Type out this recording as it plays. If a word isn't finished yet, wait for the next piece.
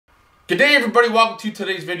Good day, everybody. Welcome to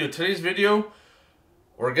today's video. Today's video,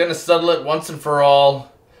 we're going to settle it once and for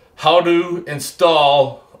all how to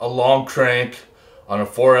install a long crank on a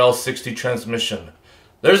 4L60 transmission.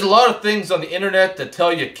 There's a lot of things on the internet that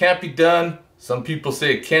tell you it can't be done. Some people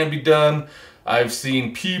say it can be done. I've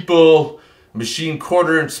seen people machine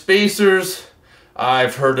 1/4-inch spacers.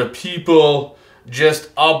 I've heard of people just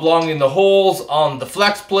oblonging the holes on the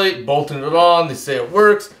flex plate, bolting it on. They say it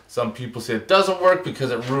works. Some people say it doesn't work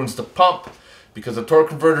because it ruins the pump, because the torque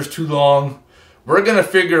converter is too long. We're going to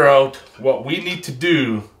figure out what we need to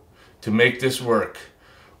do to make this work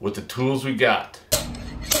with the tools we got.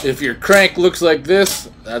 If your crank looks like this,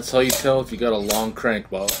 that's how you tell if you got a long crank,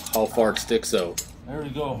 about how far it sticks out. There we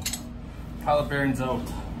go. Pilot bearings out.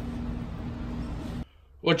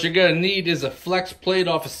 What you're going to need is a flex plate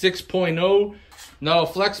off of 6.0. Now, a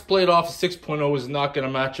flex plate off of 6.0 is not going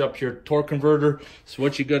to match up your torque converter. So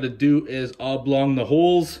what you got to do is oblong the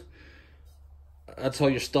holes. That's how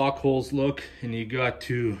your stock holes look. And you got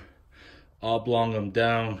to oblong them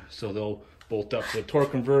down so they'll bolt up to the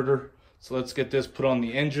torque converter. So let's get this put on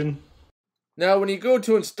the engine. Now, when you go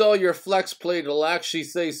to install your flex plate, it'll actually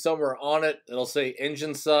say somewhere on it, it'll say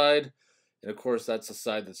engine side. And of course, that's the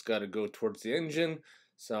side that's got to go towards the engine.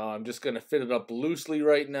 So I'm just going to fit it up loosely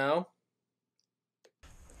right now.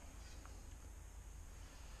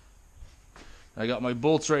 I got my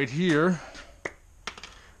bolts right here.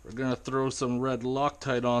 We're going to throw some red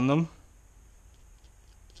Loctite on them.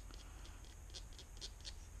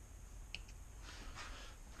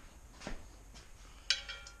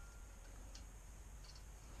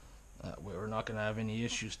 That way we're not going to have any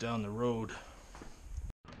issues down the road.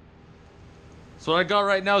 So what I got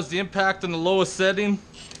right now is the impact on the lowest setting,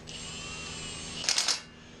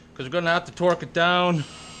 because we're going to have to torque it down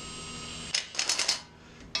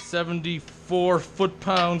 74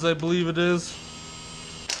 foot-pounds, I believe it is.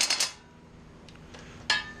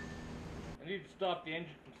 I need to stop the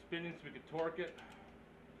engine from spinning so we can torque it.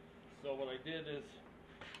 So what I did is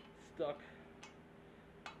stuck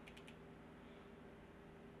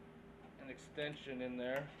an extension in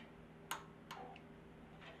there.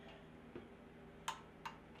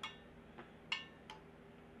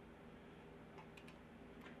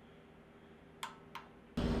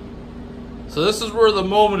 So this is where the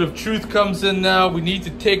moment of truth comes in now. We need to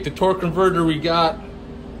take the torque converter we got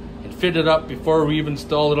and fit it up before we even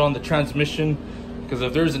install it on the transmission. Because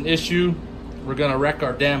if there's an issue, we're gonna wreck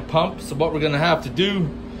our damn pump. So what we're gonna have to do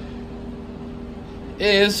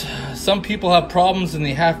is, some people have problems and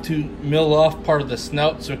they have to mill off part of the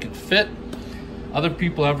snout so it can fit. Other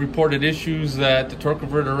people have reported issues that the torque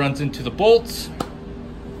converter runs into the bolts.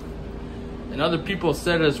 And other people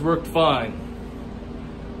said it has worked fine.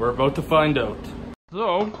 We're about to find out.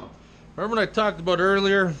 So, remember what I talked about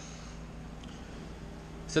earlier? I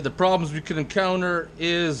said the problems we could encounter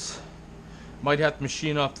is might have to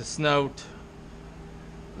machine off the snout.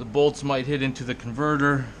 The bolts might hit into the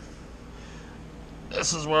converter.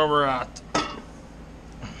 This is where we're at.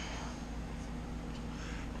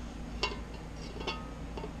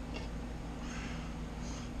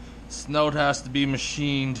 Snout has to be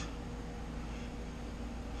machined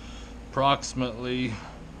approximately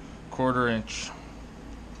 1/4 inch.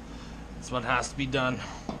 That's what has to be done.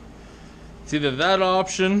 It's either that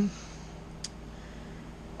option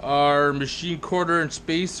or machine 1/4 inch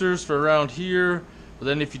spacers for around here. But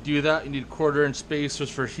then if you do that, you need 1/4 inch spacers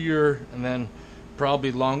for here, and then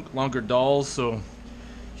probably longer dowels so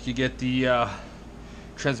you can get the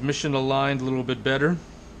transmission aligned a little bit better.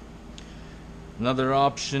 Another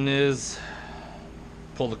option is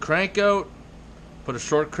pull the crank out, put a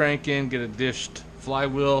short crank in, get a dished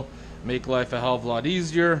flywheel, make life a hell of a lot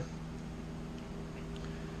easier.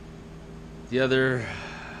 The other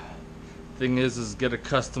thing is get a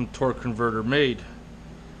custom torque converter made.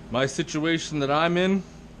 My situation that I'm in,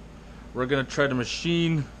 we're gonna try to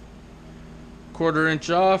machine 1/4 inch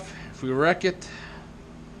off. If we wreck it,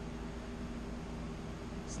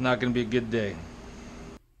 it's not gonna be a good day.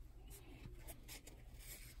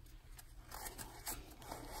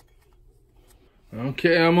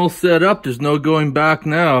 Okay, I'm all set up. There's no going back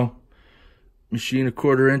now. Machine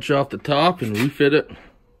 1/4 inch off the top and refit it.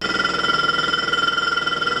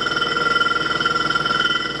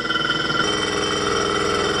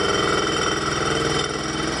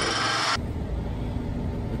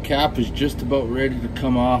 The cap is just about ready to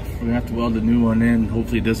come off. We're gonna have to weld a new one in.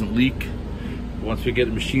 Hopefully it doesn't leak once we get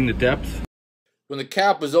the machine to depth. When the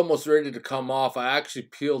cap was almost ready to come off, I actually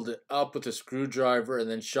peeled it up with a screwdriver and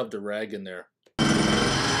then shoved a rag in there.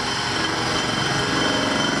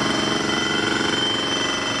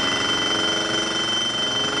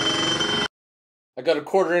 I got a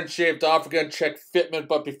 1/4 inch shaved off. We're going to check fitment,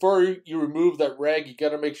 but before you remove that rag, you got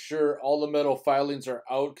to make sure all the metal filings are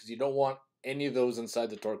out because you don't want any of those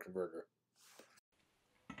inside the torque converter.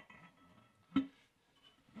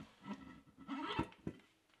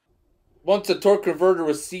 Once the torque converter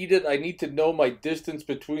was seated, I need to know my distance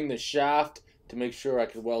between the shaft to make sure I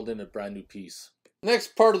can weld in a brand new piece.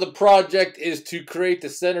 Next part of the project is to create the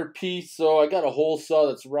center piece. So I got a hole saw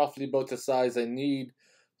that's roughly about the size I need.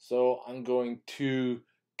 So I'm going to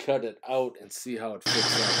cut it out and see how it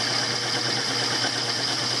fits out.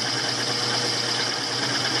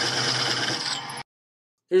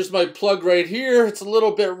 Here's my plug right here. It's a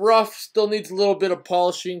little bit rough. Still needs a little bit of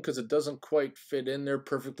polishing because it doesn't quite fit in there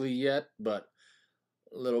perfectly yet. But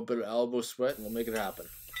a little bit of elbow sweat and we'll make it happen.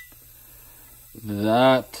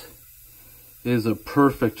 That is a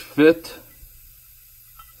perfect fit.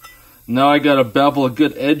 Now I got to bevel a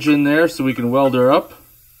good edge in there so we can weld her up.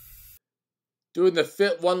 Doing the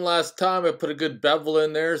fit one last time, I put a good bevel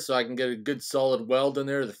in there so I can get a good solid weld in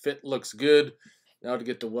there. The fit looks good. Now to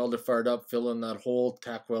get the welder fired up, fill in that hole,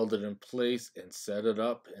 tack weld it in place, and set it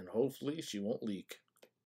up, and hopefully she won't leak.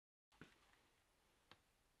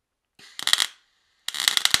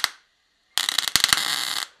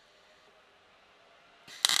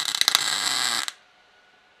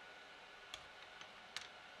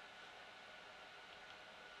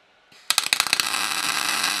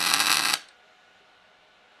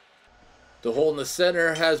 The hole in the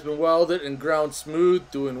center has been welded and ground smooth,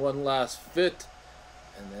 doing one last fit,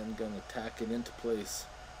 and then gonna tack it into place.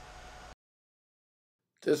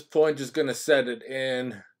 At this point, just gonna set it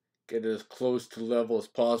in, get it as close to level as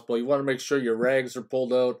possible. You wanna make sure your rags are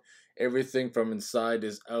pulled out, everything from inside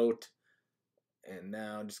is out. And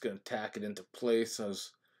now I'm just gonna tack it into place. I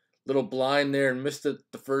was a little blind there and missed it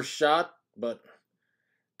the first shot, but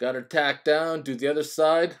got her tacked down, do the other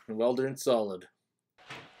side, and weld her in solid.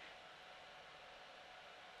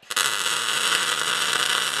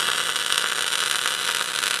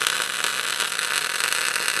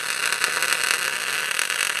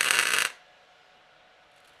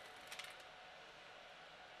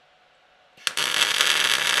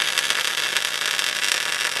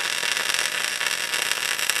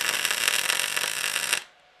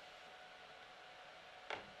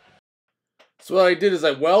 So what I did is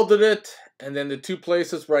I welded it, and then the two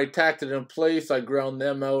places where I tacked it in place, I ground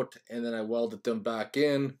them out, and then I welded them back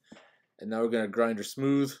in. And now we're going to grind her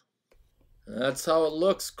smooth. And that's how it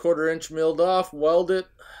looks. 1/4 inch milled off, welded,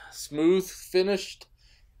 smooth, finished.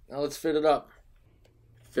 Now let's fit it up.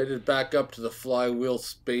 Fit it back up to the flywheel.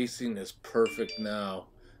 Spacing is perfect now.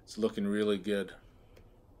 It's looking really good.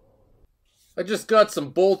 I just got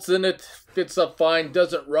some bolts in it. Fits up fine.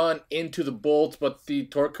 Doesn't run into the bolts, but the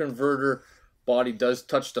torque converter body does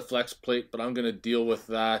touch the flex plate, but I'm going to deal with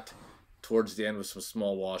that towards the end with some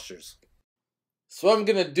small washers. So what I'm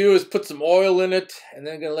going to do is put some oil in it, and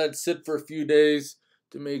then I'm going to let it sit for a few days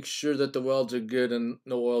to make sure that the welds are good and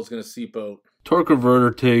no oil is going to seep out. Torque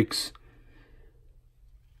converter takes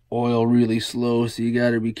oil really slow, so you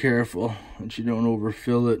got to be careful that you don't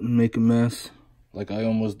overfill it and make a mess like I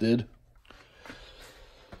almost did.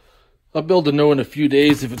 I'll be able to know in a few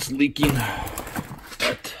days if it's leaking,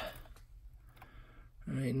 but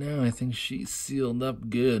right now I think she's sealed up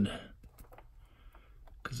good.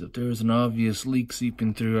 Because if there was an obvious leak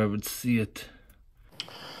seeping through, I would see it.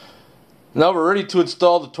 Now we're ready to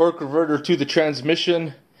install the torque converter to the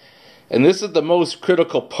transmission. And this is the most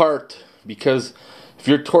critical part, because if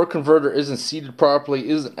your torque converter isn't seated properly,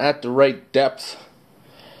 isn't at the right depth,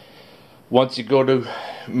 once you go to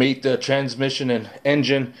mate the transmission and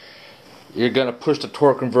engine, you're going to push the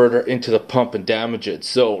torque converter into the pump and damage it.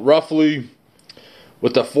 So roughly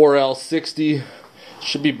with the 4L60,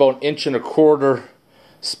 should be about 1.25 inches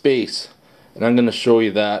space, and I'm going to show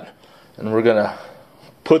you that. And we're going to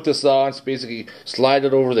put this on, so basically slide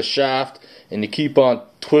it over the shaft, and you keep on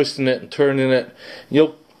twisting it and turning it.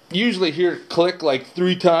 You'll usually hear it click like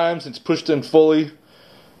 3 times. It's pushed in fully.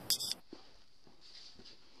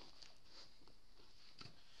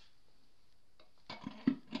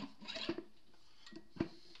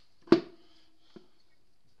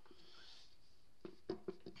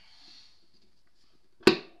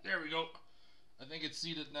 There we go. I think it's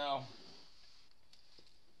seated now.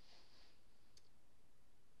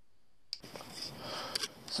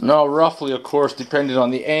 So now roughly, of course, depending on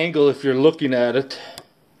the angle, if you're looking at it,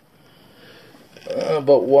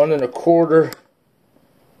 about 1.25.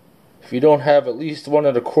 If you don't have at least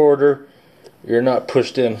 1.25, you're not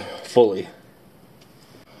pushed in fully.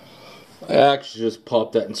 I actually just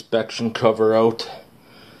popped that inspection cover out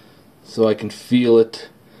so I can feel it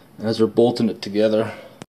as we're bolting it together.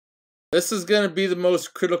 This is going to be the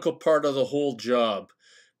most critical part of the whole job.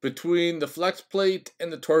 Between the flex plate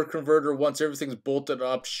and the torque converter, once everything's bolted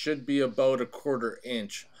up, should be about 1/4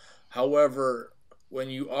 inch. However, when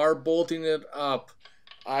you are bolting it up,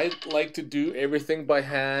 I like to do everything by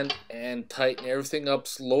hand and tighten everything up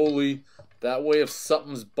slowly. That way if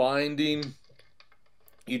something's binding,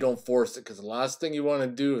 you don't force it, because the last thing you want to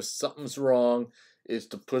do if something's wrong is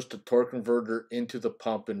to push the torque converter into the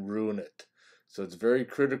pump and ruin it. So it's very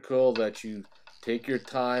critical that you take your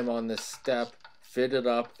time on this step, fit it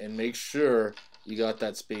up, and make sure you got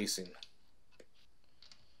that spacing.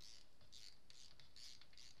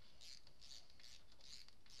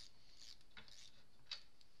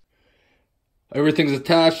 Everything's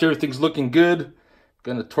attached, everything's looking good.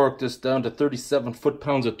 Gonna torque this down to 37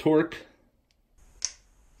 foot-pounds of torque.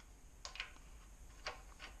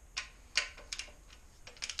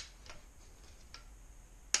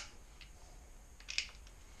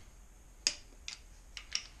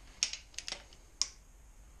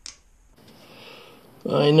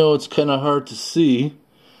 I know it's kind of hard to see,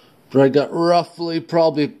 but I got roughly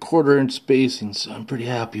probably 1/4 inch spacing, so I'm pretty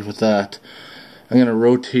happy with that. I'm going to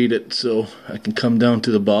rotate it so I can come down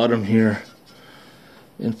to the bottom here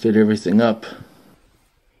and fit everything up.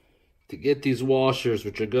 To get these washers,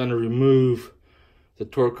 which are going to remove the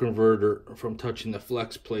torque converter from touching the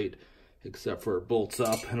flex plate, except for it bolts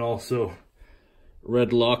up, and also red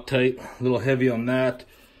Loctite, a little heavy on that,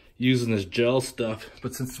 using this gel stuff,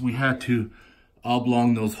 but since we had to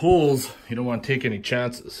oblong those holes, you don't want to take any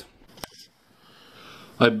chances.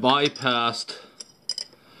 I bypassed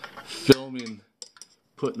filming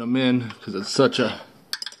putting them in because it's such a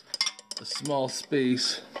small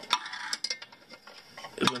space.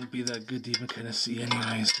 It wouldn't be that good to even kind of see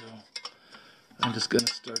anyway, so I'm just gonna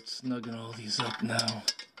start snugging all these up now.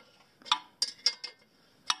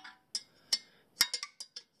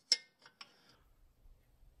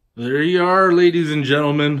 There you are, ladies and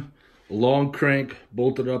gentlemen. Long crank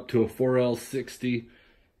bolted up to a 4L60,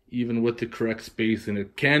 even with the correct space, and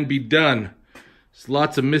it can be done. There's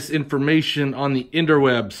lots of misinformation on the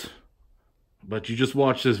interwebs, but you just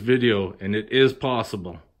watch this video and it is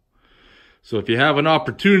possible. So if you have an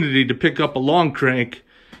opportunity to pick up a long crank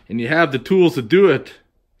and you have the tools to do it, it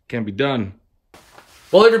can be done.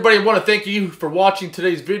 Well, everybody, I want to thank you for watching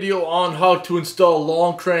today's video on how to install a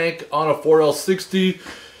long crank on a 4L60.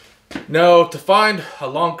 Now, to find a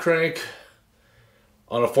long crank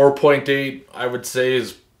on a 4.8, I would say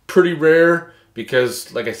is pretty rare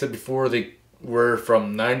because, like I said before, they were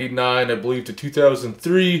from 99, I believe, to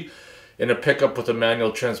 2003 in a pickup with a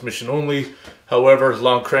manual transmission only. However,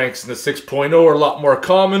 long cranks in the 6.0 are a lot more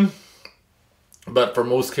common. But for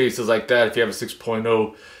most cases like that, if you have a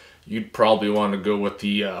 6.0, you'd probably want to go with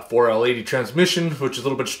the 4L80 transmission, which is a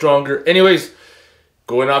little bit stronger. Anyways,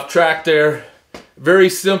 going off track there. Very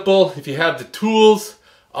simple. If you have the tools,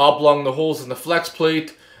 oblong the holes in the flex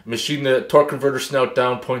plate, machine the torque converter snout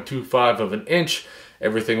down 0.25 of an inch.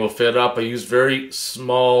 Everything will fit up. I use very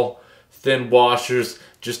small, thin washers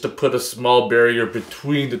just to put a small barrier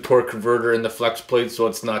between the torque converter and the flex plate so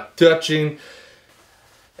it's not touching.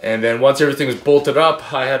 And then once everything is bolted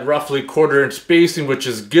up, I had roughly 1/4 inch spacing, which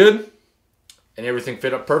is good. And everything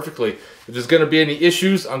fit up perfectly. If there's going to be any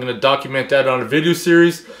issues, I'm going to document that on a video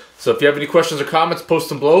series. So if you have any questions or comments, post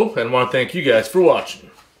them below. And I want to thank you guys for watching.